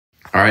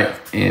All right,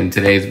 in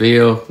today's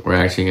video, we're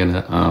actually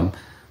gonna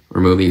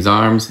remove these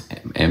arms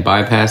and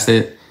bypass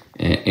it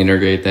and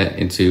integrate that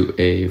into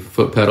a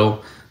foot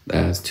pedal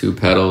that has two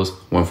pedals,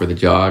 one for the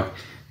jog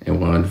and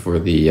one for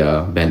the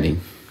bending.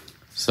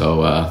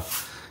 So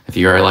if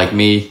you are like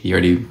me, you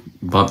already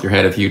bumped your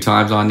head a few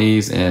times on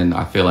these, and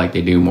I feel like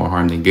they do more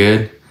harm than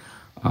good.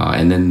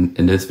 And then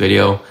in this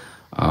video,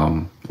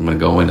 I'm gonna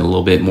go in a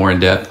little bit more in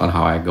depth on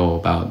how I go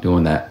about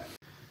doing that.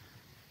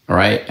 All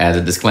right, as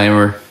a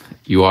disclaimer,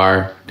 you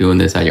are doing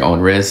this at your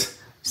own risk,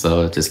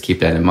 so just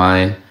keep that in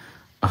mind.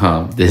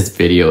 This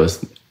video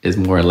is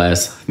more or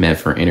less meant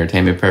for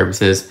entertainment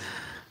purposes,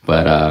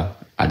 but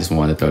I just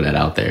wanted to throw that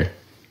out there.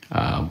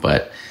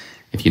 But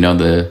if you know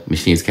the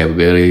machine's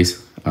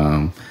capabilities,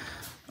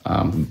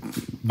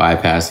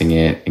 bypassing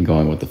it and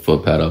going with the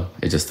foot pedal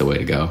is just the way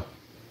to go.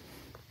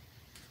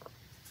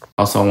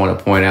 Also, I want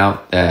to point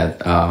out that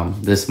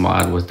this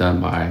mod was done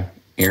by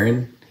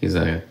Aaron. He's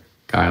a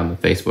guy on the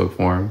Facebook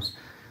forums.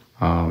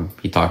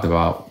 He talked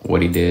about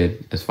what he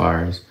did as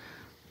far as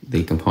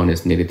the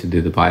components needed to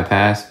do the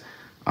bypass.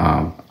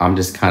 I'm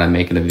just kind of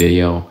making a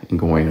video and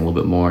going a little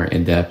bit more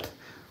in depth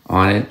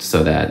on it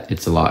so that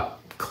it's a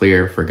lot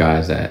clearer for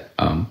guys that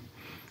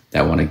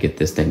that want to get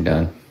this thing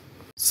done.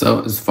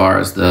 So as far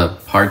as the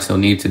parts you'll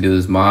need to do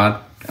this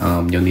mod,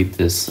 you'll need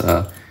this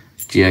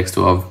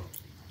GX12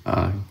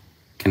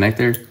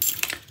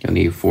 connector. You'll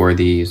need 4 of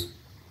these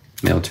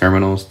male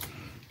terminals,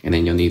 and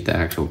then you'll need the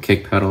actual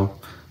kick pedal.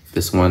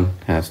 This one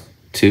has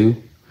 2,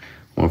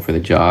 one for the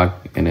jog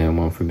and then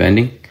one for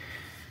bending.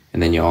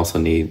 And then you also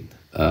need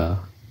a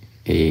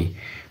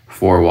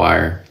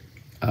 4-wire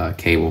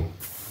cable.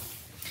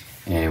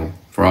 And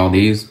for all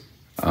these,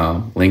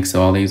 links to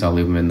all these, I'll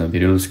leave them in the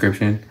video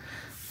description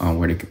on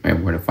where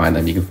to find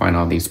them. You can find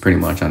all these pretty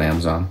much on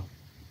Amazon.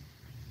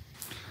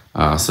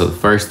 So the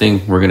first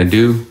thing we're gonna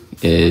do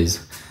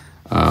is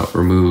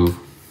remove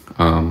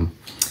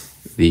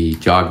the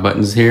jog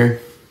buttons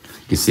here.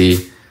 You can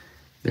see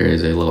there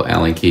is a little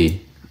Allen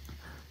key.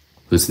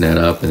 Loosen that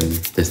up and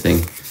this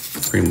thing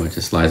pretty much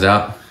just slides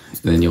out.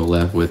 And then you're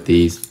left with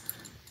these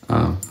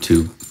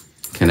 2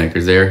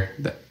 connectors there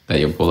that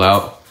you'll pull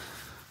out.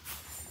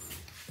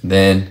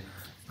 Then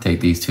take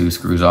these 2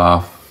 screws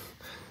off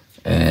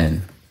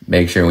and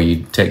make sure when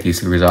you take these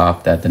screws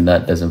off that the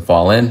nut doesn't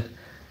fall in,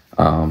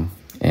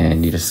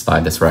 and you just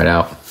slide this right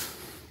out.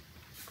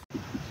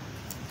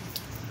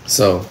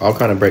 So I'll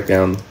kind of break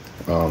down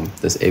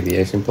this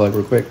aviation plug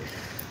real quick.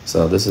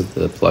 So this is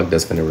the plug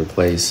that's going to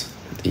replace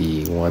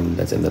the one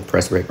that's in the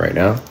press brake right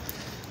now.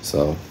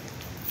 So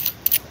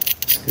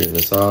screw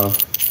this off.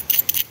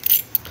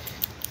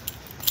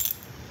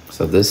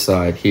 So this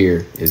side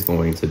here is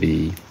going to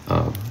be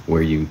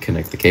where you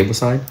connect the cable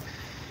side,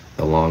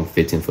 the long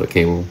 15-foot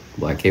cable,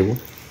 black cable.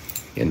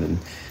 And then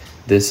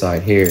this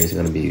side here is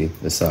going to be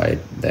the side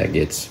that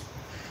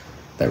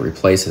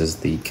replaces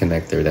the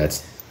connector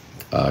that's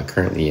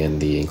currently in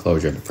the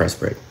enclosure of the press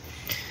brake.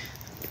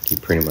 You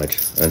pretty much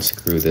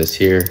unscrew this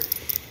here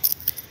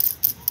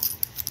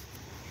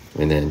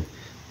and then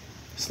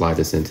slide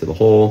this into the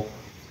hole,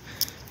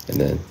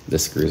 and then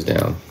this screws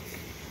down.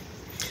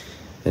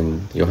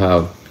 And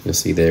you'll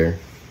see there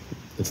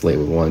it's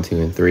labeled 1,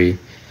 2, and 3.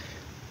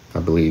 I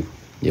believe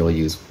you'll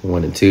use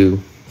 1 and 2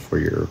 for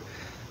your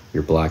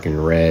black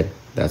and red.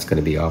 That's going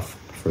to be off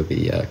for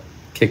the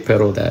kick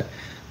pedal that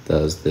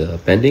does the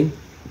bending,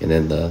 and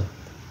then I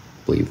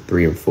believe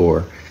 3 and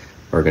 4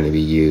 are going to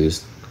be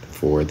used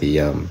for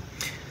the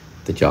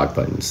jog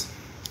buttons.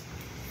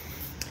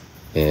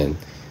 And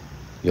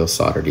you'll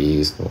solder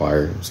these, the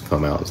wires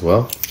come out as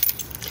well.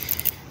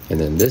 And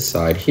then this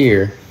side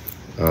here,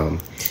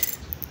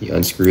 you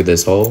unscrew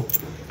this hole,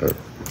 or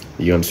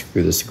you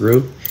unscrew the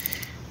screw,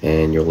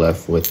 and you're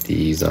left with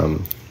these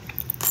something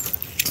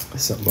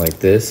like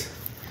this.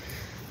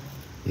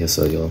 Yeah,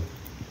 so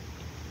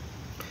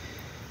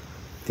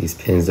these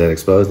pins that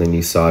expose, then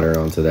you solder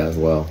onto that as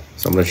well.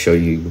 So I'm going to show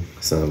you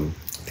some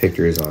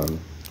pictures on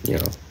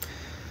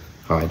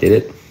how I did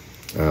it.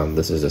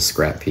 This is a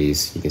scrap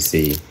piece. You can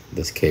see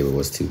this cable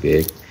was too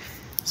big,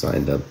 so I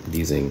ended up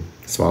using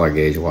smaller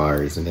gauge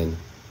wires and then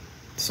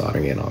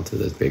soldering it onto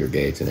this bigger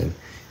gauge and then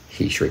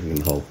heat shrinking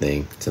the whole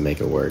thing to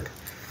make it work.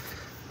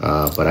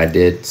 But I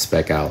did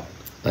spec out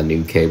a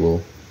new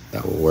cable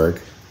that will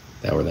work,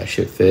 that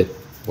should fit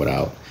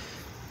without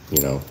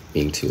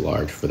being too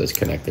large for this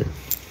connector.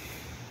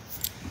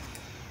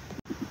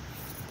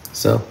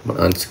 So I'm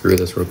gonna unscrew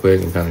this real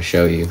quick and kind of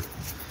show you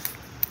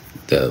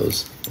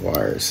those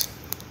wires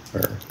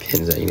or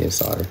pins that you need to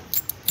solder.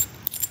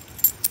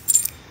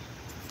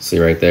 See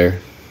right there?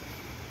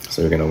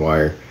 So you're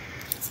gonna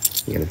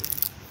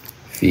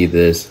feed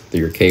this through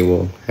your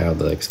cable, have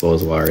the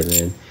exposed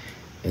wires in,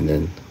 and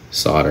then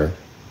solder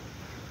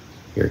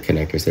your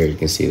connectors there. You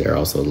can see they're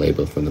also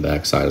labeled from the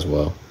back side as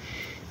well.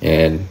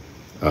 And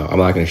I'm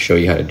not going to show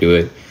you how to do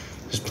it.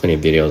 There's plenty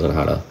of videos on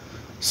how to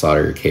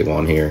solder your cable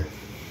on here.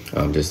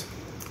 Just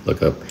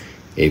look up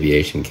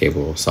aviation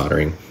cable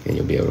soldering and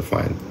you'll be able to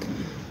find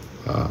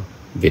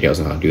videos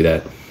on how to do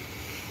that.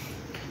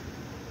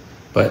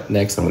 But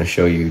next I'm going to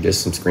show you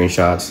just some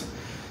screenshots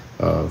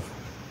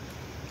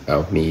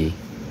of me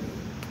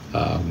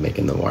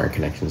making the wire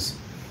connections.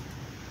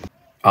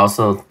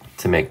 Also,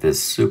 to make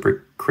this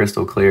super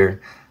crystal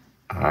clear,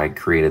 I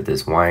created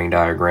this wiring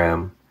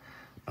diagram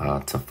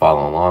to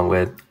follow along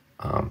with.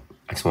 I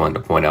just wanted to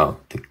point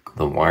out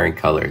the wiring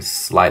color is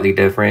slightly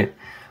different,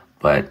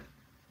 but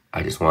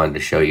I just wanted to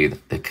show you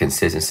the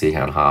consistency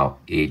on how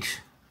each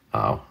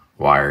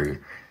wire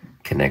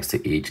connects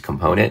to each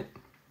component.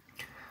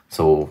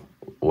 So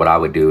what I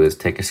would do is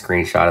take a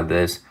screenshot of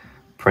this,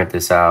 print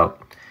this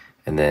out,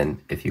 and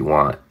then if you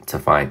want to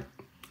find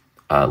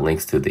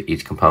links to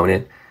each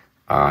component,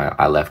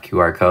 I left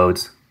QR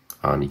codes.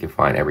 You can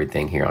find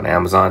everything here on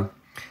Amazon.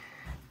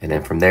 And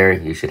then from there,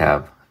 you should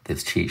have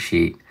this cheat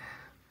sheet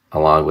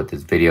along with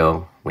this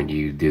video when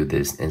you do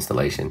this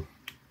installation.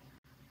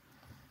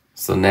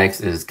 So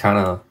next is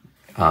kind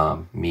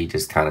of me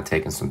just kind of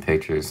taking some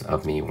pictures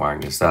of me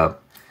wiring this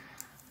up.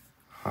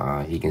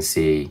 You can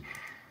see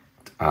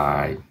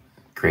I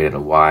created a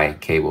Y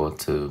cable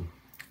to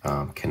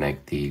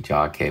connect the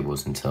jog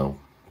cables until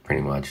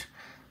pretty much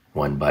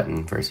one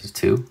button versus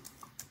two.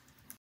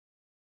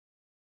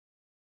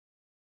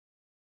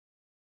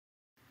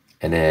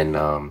 And then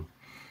I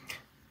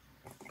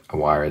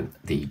wired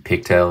the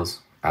pigtails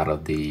out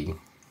of the,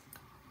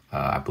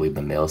 I believe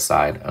the male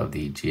side of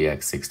the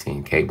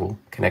GX16 cable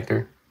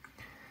connector,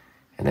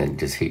 and then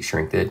just heat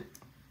shrinked it.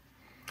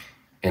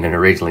 And then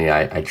originally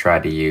I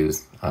tried to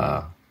use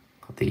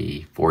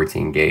the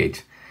 14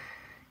 gauge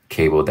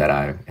cable that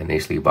I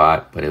initially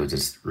bought, but it was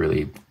just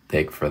really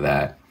thick for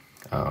that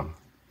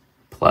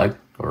plug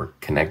or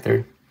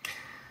connector.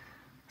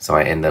 So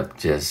I ended up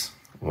just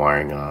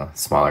wiring a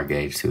smaller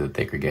gauge to the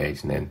thicker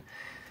gauge and then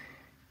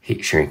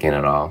heat shrinking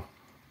it all.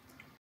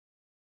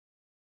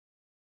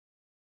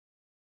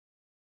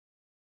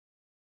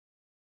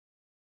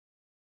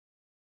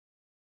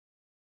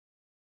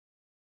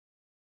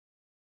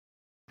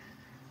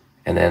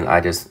 And then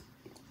I just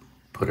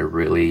put a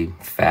really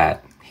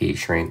fat heat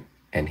shrink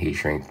and heat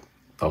shrink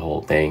the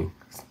whole thing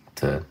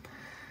to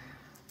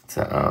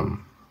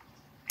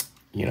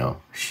you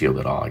know, shield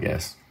it all, I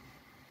guess.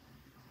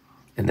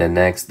 And then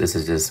next, this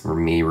is just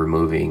me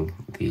removing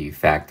the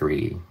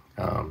factory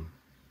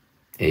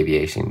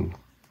aviation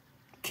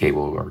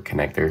cable or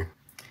connector.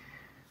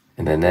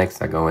 And then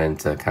next I go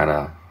into kind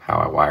of how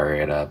I wire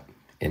it up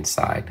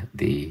inside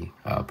the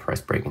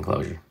press brake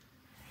enclosure.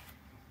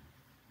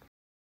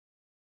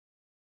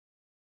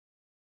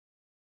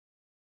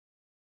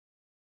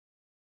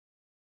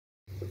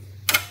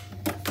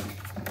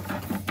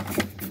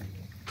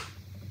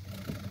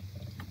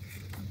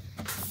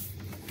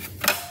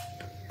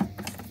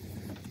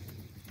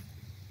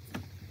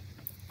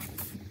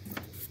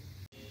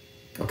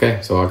 Okay,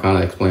 so I'll kind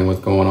of explain what's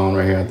going on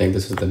right here. I think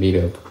this is the meat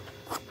of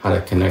how the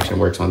connection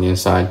works on the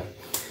inside.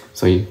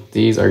 So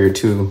these are your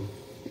two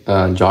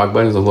jog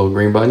buttons, the little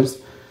green buttons.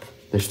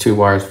 There's two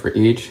wires for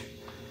each.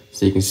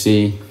 So you can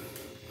see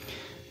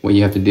what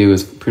you have to do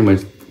is pretty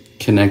much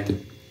connect the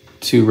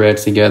two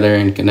reds together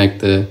and connect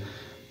the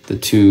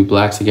two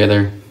blacks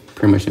together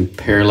pretty much in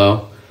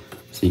parallel.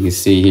 So you can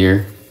see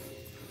here,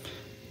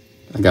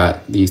 I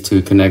got these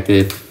two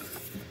connected,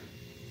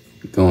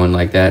 going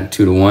like that,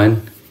 2 to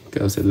 1,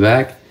 goes to the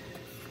back.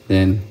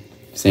 Then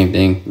same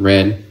thing,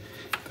 red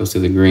goes to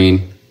the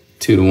green,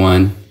 2 to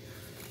 1.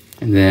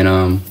 And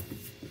then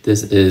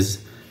this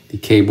is the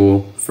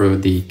cable for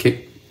the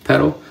kick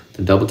pedal,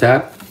 the double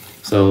tap.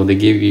 So they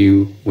give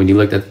you, when you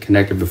looked at the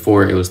connector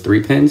before, it was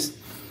 3 pins.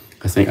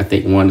 I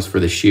think one is for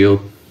the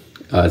shield.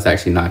 It's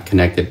actually not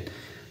connected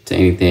to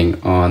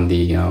anything on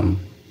the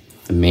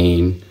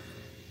main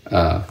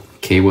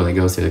cable that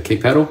goes to the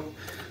kick pedal.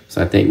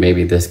 So I think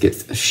maybe this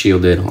gets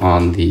shielded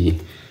on the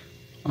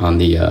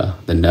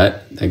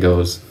nut that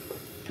goes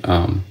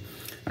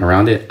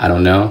around it. I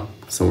don't know.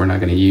 So we're not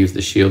going to use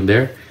the shield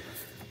there.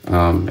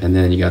 And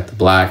then you got the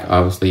black,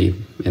 obviously,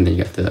 and then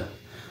you got the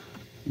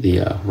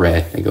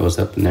red that goes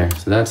up in there.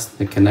 So that's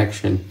the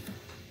connection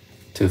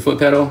to the foot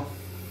pedal.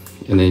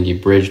 And then you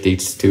bridge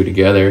these two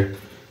together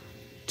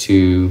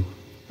to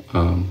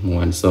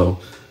one. So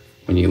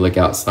when you look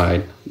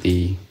outside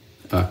the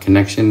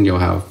connection, you'll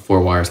have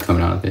 4 wires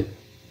coming out of it.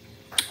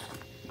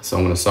 So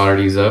I'm gonna solder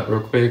these up real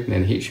quick and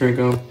then heat shrink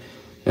them.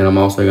 And I'm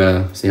also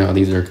gonna see how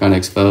these are kind of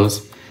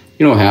exposed.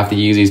 You don't have to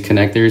use these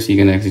connectors. You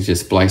can actually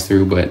just splice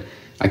through, but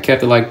I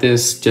kept it like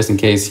this just in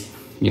case,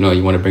 you know,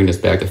 you wanna bring this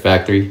back to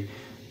factory.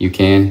 You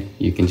can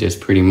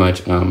just pretty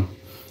much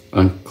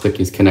unclick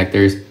these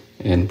connectors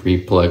and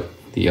re-plug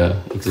the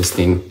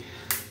existing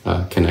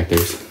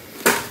connectors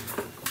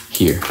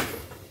here.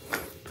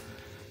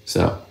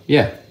 So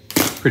yeah,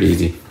 pretty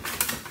easy.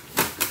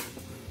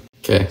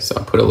 Okay, so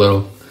I put a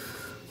little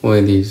one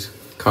of these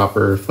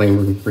copper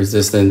flame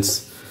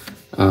resistance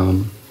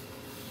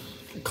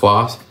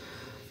cloths.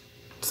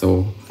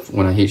 So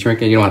when I heat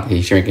shrink it, you don't have to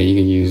heat shrink it. You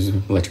can use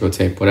electrical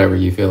tape, whatever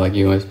you feel like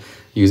you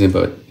using.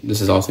 But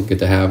this is also good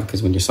to have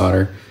because when you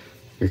solder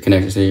your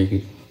connectors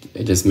here,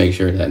 it just makes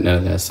sure that none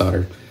of that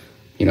solder,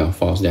 you know,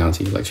 falls down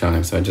to your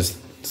electronics. So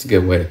it's a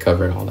good way to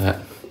cover all that.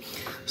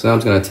 So now I'm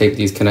just gonna tape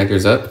these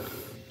connectors up,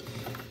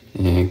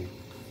 and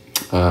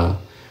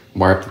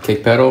wire up the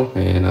kick pedal,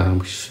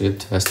 and we should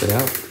test it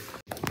out.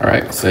 All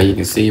right, so you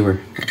can see we're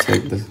gonna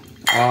take this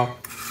off.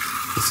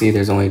 You see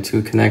there's only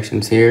two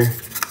connections here.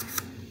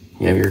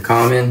 You have your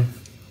common,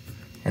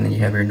 and then you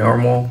have your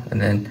normal, and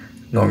then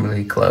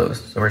normally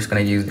closed. So we're just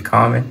gonna use the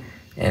common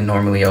and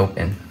normally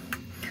open.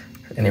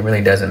 And it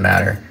really doesn't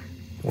matter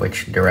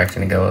which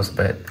direction it goes,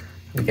 but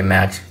we can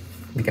match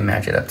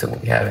it up to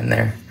what we have in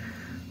there.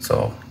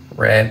 So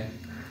red,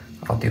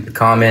 I'll do the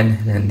common,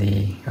 and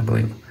then I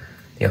believe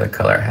the other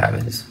color I have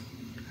is,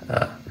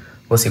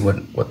 we'll see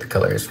what the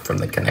color is from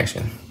the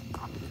connection.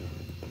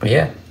 But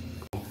yeah,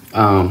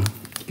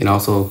 you can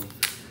also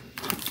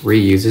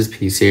reuse this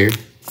piece here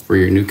for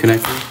your new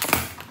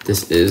connector.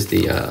 This is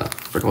the, I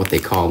forgot what they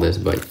call this,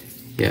 but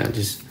yeah,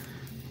 just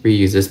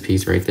reuse this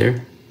piece right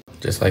there.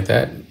 Just like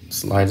that,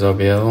 slides over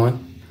the other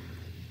one.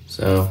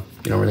 So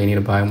you don't really need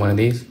to buy one of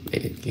these.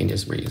 You can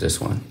just reuse this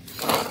one.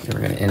 And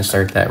we're gonna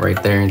insert that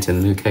right there into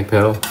the new kick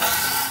pedal.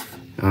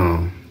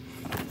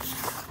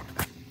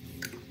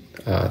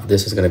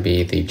 This is gonna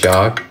be the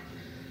jog.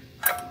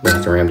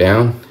 Lift the ram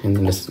down, and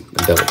then this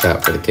double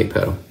tap for the kick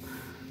pedal.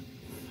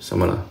 So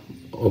I'm gonna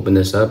open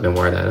this up and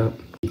wire that up.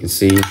 You can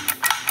see,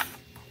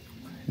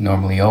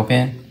 normally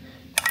open,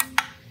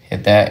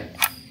 hit that,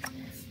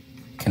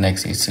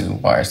 connects these two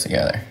wires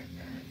together.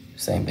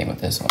 Same thing with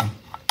this one.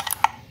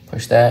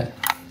 Push that,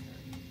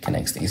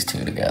 connects these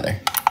two together.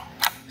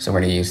 So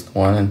we're gonna use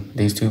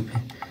these two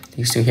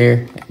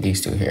here, and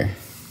these two here.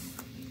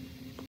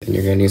 And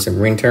you're gonna need some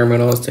ring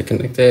terminals to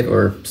connect it,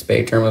 or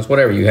spade terminals,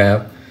 whatever you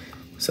have.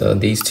 So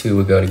these two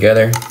would go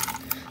together.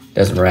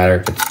 Doesn't matter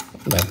if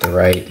it's left or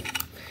right.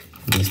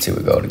 These two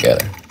would go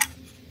together.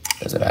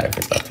 Doesn't matter if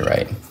it's left or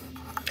right.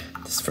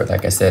 This is for,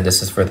 like I said,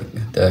 this is for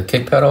the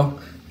kick pedal,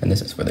 and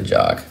this is for the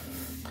jog.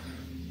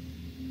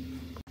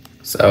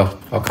 So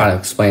I'll kind of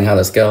explain how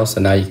this goes.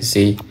 So now you can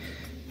see,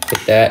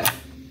 hit that,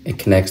 it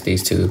connects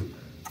these two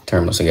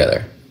terminals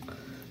together.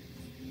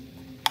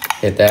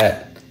 Hit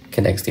that,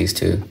 connects these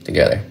two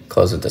together,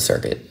 closes the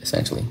circuit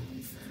essentially.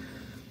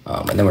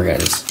 And then we're gonna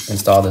just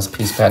install this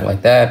piece pad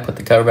like that, put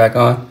the cover back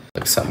on.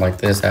 Look something like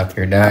this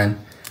after you're done.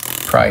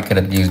 Probably could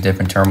have used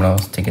different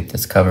terminals to get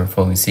this cover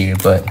fully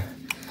seated, but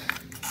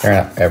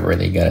they're not ever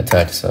really gonna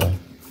touch, so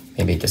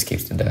maybe it just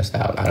keeps the dust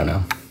out, I don't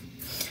know.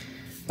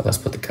 But let's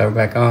put the cover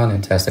back on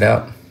and test it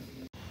out.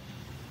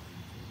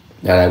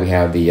 Now that we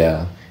have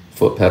the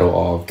foot pedal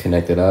all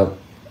connected up,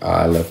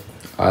 I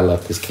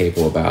left this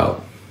cable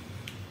about,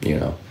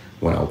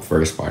 when I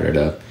first fired it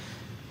up,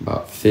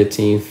 about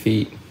 15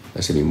 feet.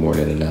 That should be more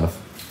than enough.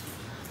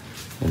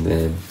 And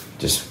then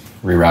just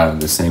reroute it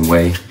the same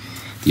way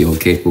the old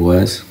cable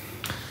was.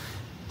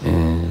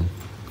 And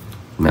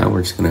now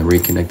we're just gonna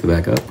reconnect it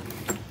back up.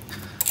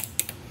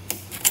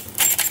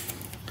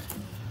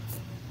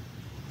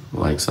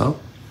 Like so.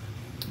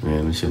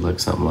 And it should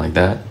look something like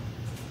that.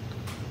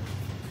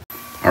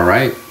 All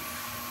right,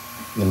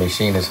 the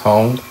machine is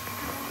homed.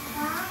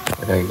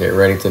 We're gonna get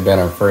ready to bend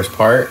our first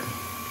part.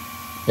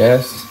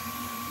 Yes.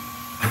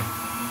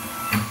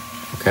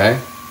 Okay.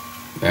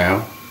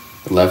 Now,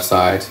 the left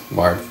side's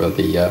wired for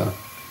the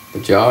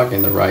jog,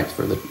 and the right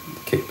for the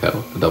kick pedal,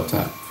 the double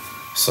tap.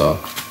 So,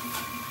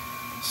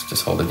 let's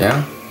just hold it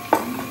down.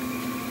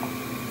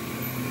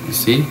 You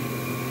see?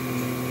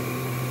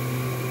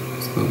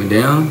 Let's move it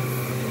down.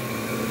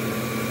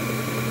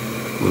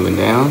 Moving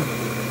down.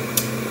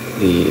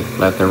 The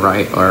left and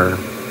right are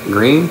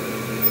green.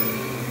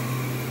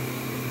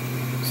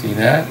 See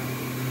that?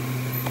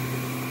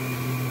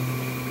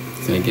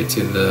 It's gonna get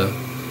to the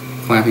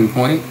clamping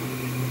point.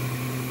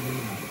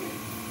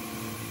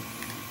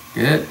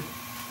 Good.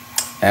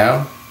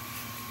 Now,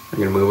 we're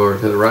gonna move over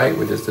to the right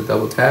with just a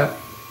double tap.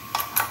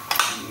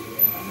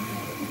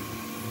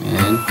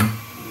 And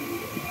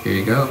here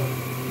you go.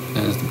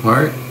 That is the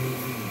part,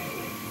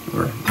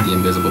 or the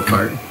invisible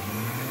part.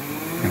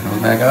 And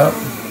go back up,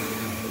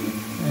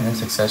 and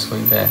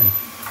successfully bent.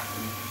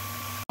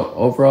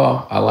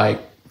 Overall, I like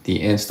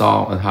the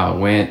install and how it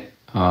went.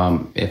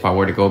 If I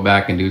were to go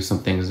back and do some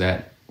things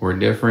that were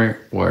different,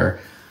 where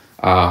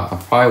I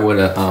probably would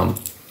have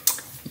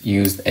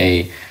used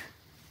a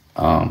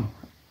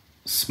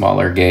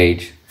smaller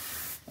gauge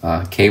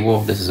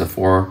cable. This is a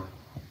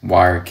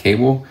 4-wire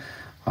cable.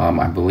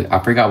 I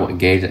forgot what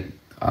gauge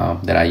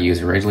that I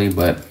used originally,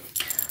 but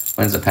what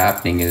ends up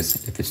happening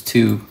is if it's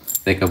too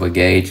thick of a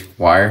gauge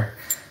wire,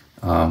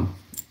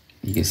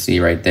 you can see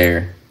right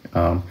there,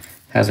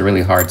 has a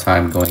really hard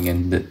time going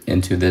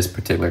into this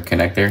particular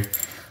connector.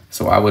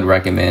 So I would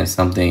recommend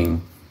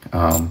something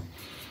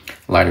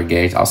lighter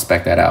gauge. I'll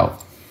spec that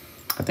out.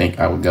 I think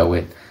I would go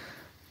with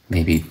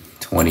maybe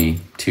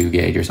 22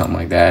 gauge or something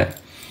like that,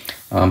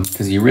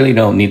 because you really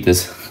don't need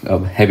this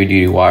heavy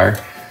duty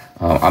wire.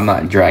 I'm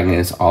not dragging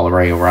this all the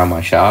way around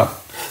my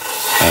shop,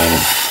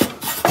 and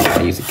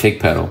I use a kick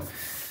pedal.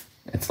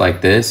 It's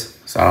like this,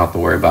 so I don't have to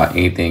worry about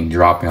anything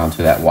dropping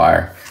onto that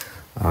wire.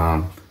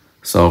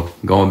 So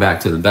going back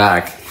to the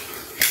back,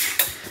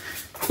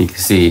 you can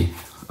see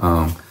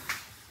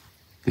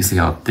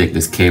how thick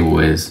this cable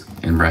is.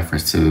 in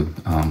reference to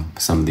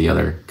some of the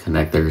other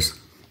connectors.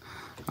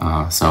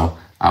 So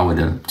I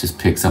would just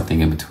pick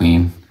something in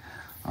between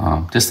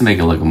just to make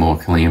it look more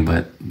clean,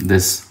 but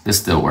this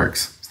still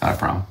works. It's not a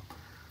problem.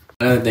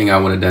 Another thing I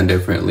would have done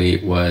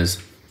differently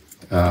was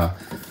I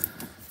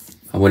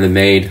would have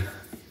made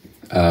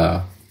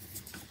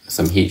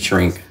some heat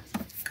shrink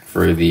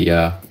for the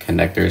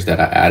connectors that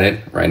I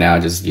added. Right now I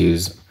just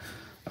use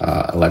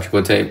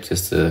electrical tape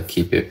just to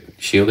keep it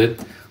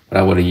shielded, but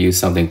I would have used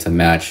something to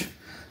match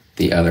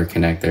the other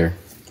connector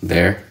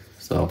there.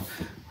 So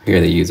here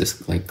they use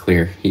this like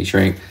clear heat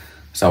shrink,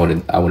 so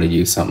I would have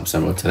used something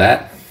similar to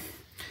that.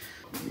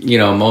 You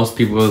know, most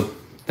people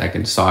that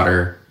can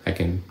solder, that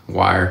can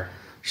wire,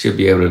 should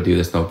be able to do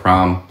this no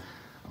problem.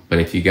 But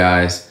if you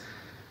guys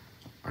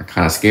are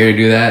kind of scared to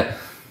do that,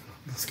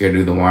 scared to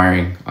do the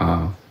wiring,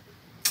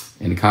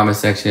 in the comment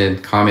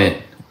section,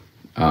 comment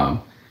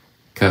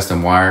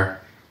custom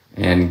wire,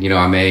 and you know,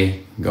 I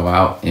may go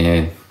out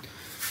and,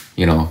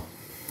 you know,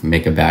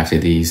 make a batch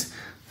of these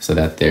so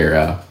that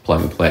they're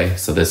plug and play.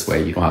 So this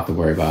way you don't have to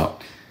worry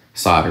about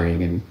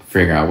soldering and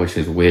figuring out which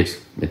is which.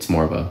 It's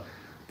more of a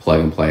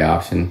plug and play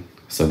option,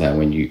 so that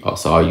when you,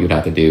 so all you'd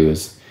have to do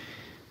is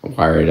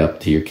wire it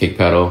up to your kick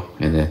pedal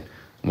and then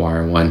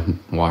wire one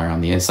wire on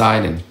the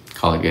inside and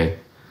call it good.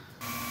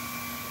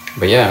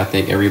 But yeah, I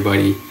think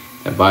everybody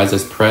that buys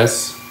this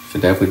press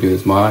should definitely do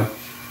this mod.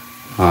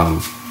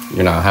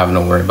 You're not having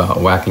to worry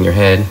about whacking your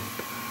head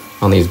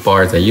on these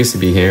bars that used to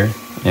be here.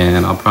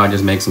 And I'll probably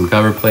just make some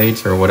cover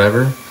plates or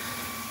whatever,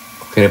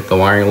 clean up the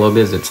wiring a little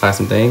bit to try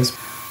some things.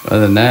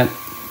 Other than that,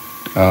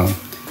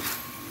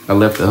 I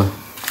left some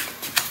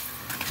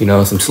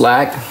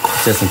slack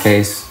just in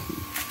case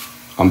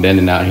I'm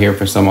bending out here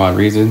for some odd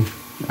reason.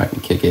 I can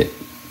kick it,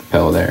 the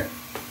pedal there.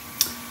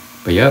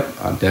 But yep,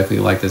 I definitely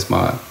like this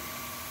mod.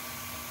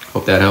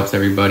 Hope that helps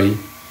everybody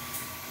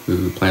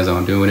who plans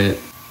on doing it.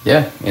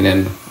 Yeah, and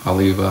then I'll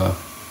leave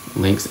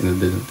links in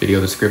the video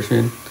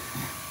description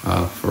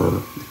for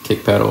the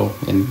kick pedal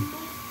and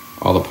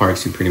all the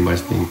parts you pretty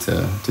much need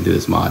to do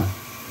this mod.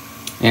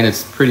 And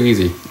it's pretty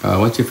easy.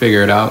 Once you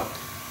figure it out,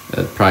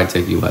 it'll probably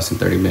take you less than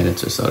 30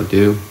 minutes or so to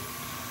do.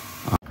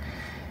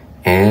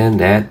 And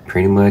that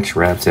pretty much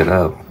wraps it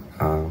up.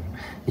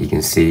 You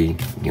can see,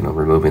 you know,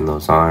 removing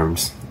those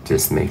arms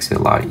just makes it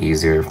a lot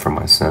easier for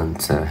my son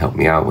to help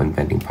me out when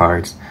bending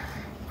parts.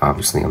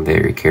 Obviously, I'm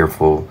very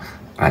careful.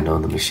 I know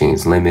the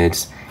machine's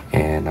limits,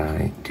 and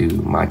I do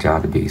my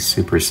job to be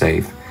super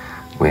safe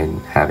when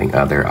having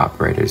other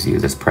operators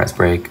use this press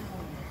brake.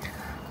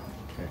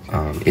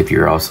 If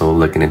you're also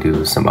looking to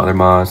do some other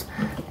mods,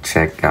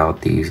 check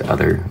out these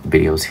other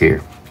videos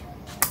here.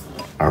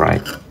 All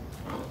right,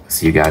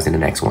 see you guys in the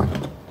next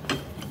one.